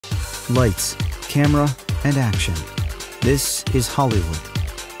Lights, camera, and action. This is Hollywood.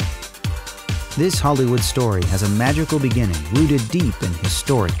 This Hollywood story has a magical beginning rooted deep in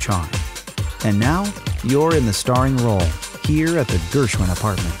historic charm. And now, you're in the starring role here at the Gershwin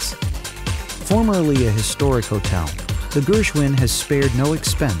Apartments. Formerly a historic hotel, the Gershwin has spared no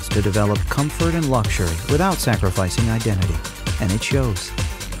expense to develop comfort and luxury without sacrificing identity, and it shows.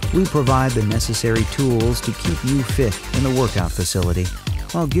 We provide the necessary tools to keep you fit in the workout facility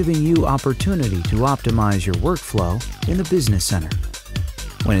while giving you opportunity to optimize your workflow in the business center.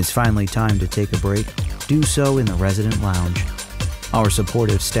 When it's finally time to take a break, do so in the resident lounge. Our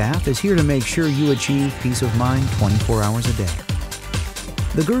supportive staff is here to make sure you achieve peace of mind 24 hours a day.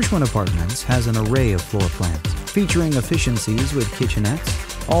 The Gershwin Apartments has an array of floor plans featuring efficiencies with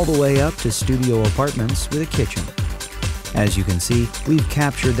kitchenettes all the way up to studio apartments with a kitchen. As you can see, we've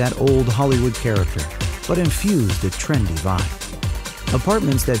captured that old Hollywood character, but infused a trendy vibe.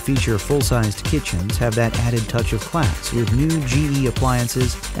 Apartments that feature full-sized kitchens have that added touch of class with new GE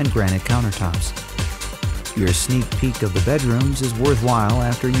appliances and granite countertops. Your sneak peek of the bedrooms is worthwhile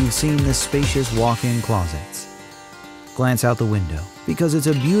after you've seen the spacious walk-in closets. Glance out the window, because it's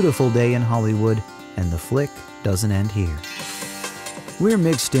a beautiful day in Hollywood, and the flick doesn't end here. We're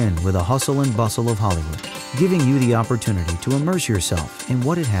mixed in with the hustle and bustle of Hollywood, giving you the opportunity to immerse yourself in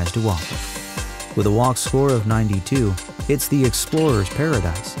what it has to offer. With a walk score of 92, it's the explorer's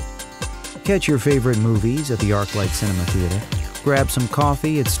paradise. Catch your favorite movies at the ArcLight Cinema Theater, grab some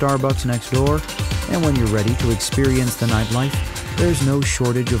coffee at Starbucks next door, and when you're ready to experience the nightlife, there's no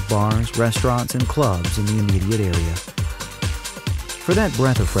shortage of bars, restaurants, and clubs in the immediate area. For that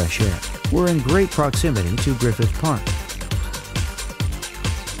breath of fresh air, we're in great proximity to Griffith Park.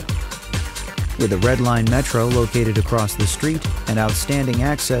 With the Red Line Metro located across the street and outstanding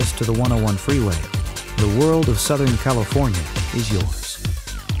access to the 101 freeway, the world of Southern California is yours.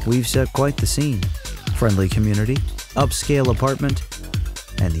 We've set quite the scene. Friendly community, upscale apartment,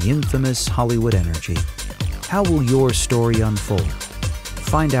 and the infamous Hollywood energy. How will your story unfold?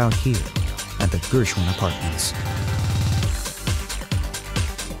 Find out here at the Gershwin Apartments.